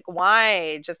 and we're like,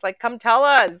 why? Just like come tell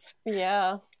us.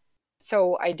 Yeah.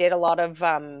 So I did a lot of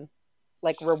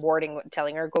like rewarding,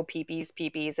 telling her go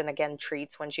peepees, and again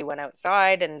treats when she went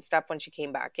outside and stuff when she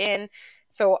came back in.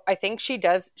 So I think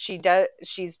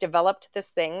she's developed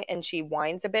this thing, and she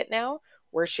whines a bit now,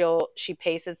 where she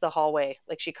paces the hallway.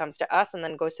 Like she comes to us and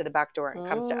then goes to the back door, and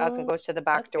comes to us and goes to the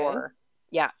back door. Good.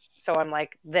 Yeah. So I'm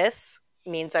like, this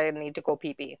means I need to go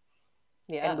pee.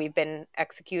 Yeah. And we've been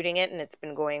executing it, and it's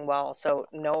been going well. So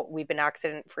no, we've been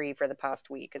accident free for the past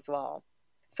week as well.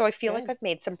 So I feel like I've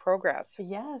made some progress.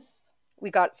 Yes. We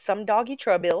got some doggy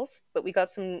troubles, but we got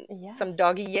some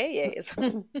doggy yay-yays.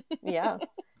 Yeah.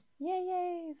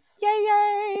 Yay-yays.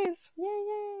 Yay-yays.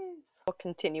 Yay-yays. We'll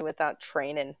continue with that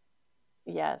training.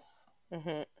 Yes.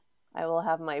 Mm-hmm. I will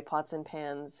have my pots and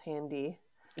pans handy.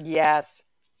 Yes.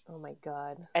 Oh my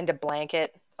God. And a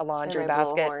blanket, a laundry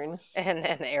basket, and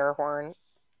an air horn.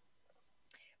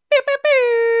 Beep,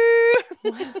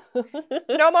 beep, beep.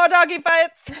 No more doggy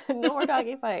fights. No more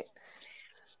doggy fight.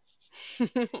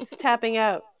 It's tapping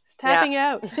out. It's tapping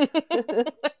out.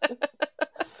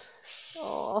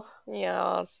 Oh,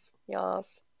 yes.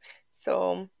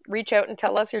 So reach out and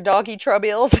tell us your doggy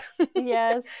troubles.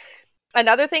 Yes.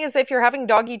 Another thing is, if you're having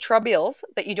doggy troubles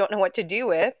that you don't know what to do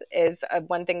with, is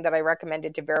one thing that I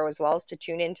recommended to Vero as well, is to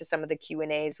tune into some of the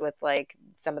Q&As with like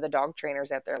some of the dog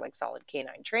trainers out there, like Solid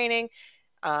Canine Training,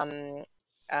 Doggett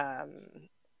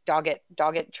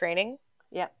Training.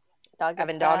 Yep.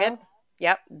 Evan Doggett.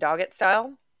 Yep. Doggett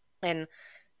Style. And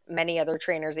many other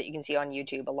trainers that you can see on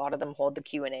YouTube. A lot of them hold the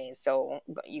Q&As. So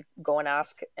you go and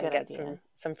ask and Good get idea.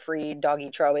 some free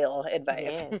doggy trouble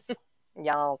advice.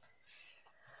 Yes.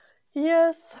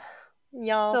 Yes.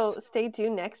 So stay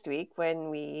tuned next week when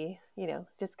we,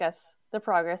 discuss the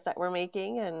progress that we're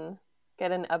making and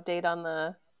get an update on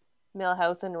the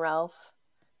Millhouse and Ralph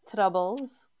troubles.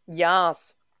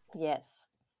 Yes. Yes.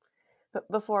 But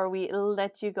before we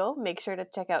let you go, make sure to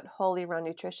check out Holy Raw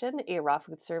Nutrition, a raw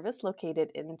food service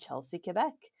located in Chelsea,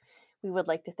 Quebec. We would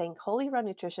like to thank Holy Raw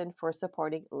Nutrition for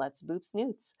supporting Let's Boop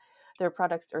Snoots. Their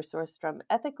products are sourced from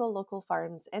ethical local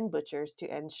farms and butchers to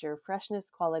ensure freshness,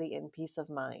 quality, and peace of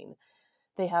mind.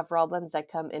 They have raw blends that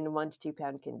come in 1 to 2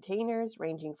 pound containers,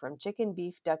 ranging from chicken,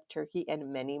 beef, duck, turkey,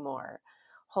 and many more.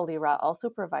 Holy Raw also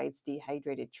provides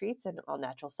dehydrated treats and all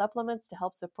natural supplements to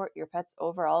help support your pet's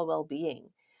overall well-being.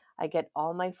 I get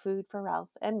all my food for Ralph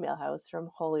and Millhouse from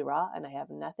Holy Raw, and I have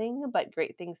nothing but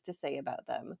great things to say about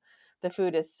them. The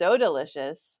food is so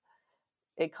delicious,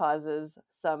 it causes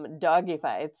some doggy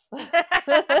fights.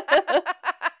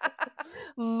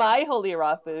 My Holy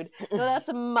Raw food. No,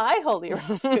 that's my Holy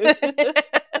Raw food.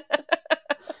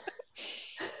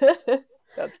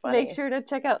 That's funny. Make sure to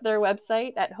check out their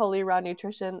website at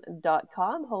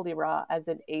holyrawnutrition.com. Holy Raw as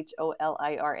in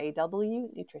HOLIRAW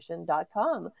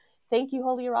nutrition.com. Thank you,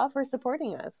 Holy Raw, for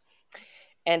supporting us.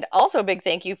 And also big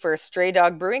thank you for Stray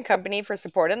Dog Brewing Company for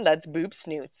supporting Let's Boop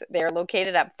Snoots. They are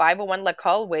located at 501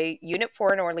 Lacalle Way, Unit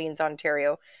 4 in Orleans,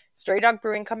 Ontario. Stray Dog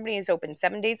Brewing Company is open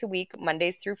 7 days a week,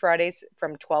 Mondays through Fridays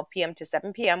from 12 p.m. to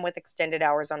 7 p.m. with extended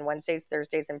hours on Wednesdays,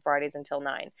 Thursdays, and Fridays until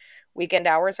 9. Weekend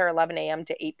hours are 11 a.m.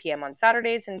 to 8 p.m. on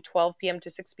Saturdays and 12 p.m.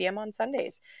 to 6 p.m. on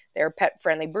Sundays. They're a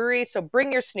pet-friendly brewery, so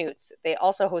bring your snoots. They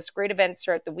also host great events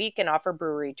throughout the week and offer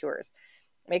brewery tours.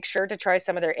 Make sure to try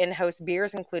some of their in-house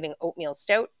beers, including Oatmeal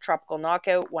Stout, Tropical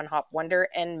Knockout, One Hop Wonder,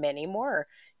 and many more.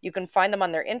 You can find them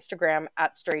on their Instagram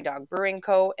at Stray Dog Brewing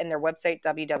Co. and their website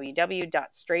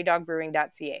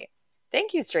www.straydogbrewing.ca.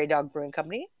 Thank you, Stray Dog Brewing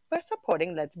Company, for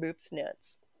supporting Let's Boop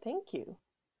Snoots. Thank you.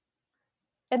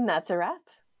 And that's a wrap.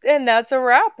 And that's a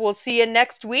wrap. We'll see you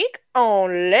next week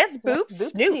on Let's Boop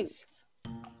Snoots.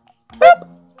 Boop.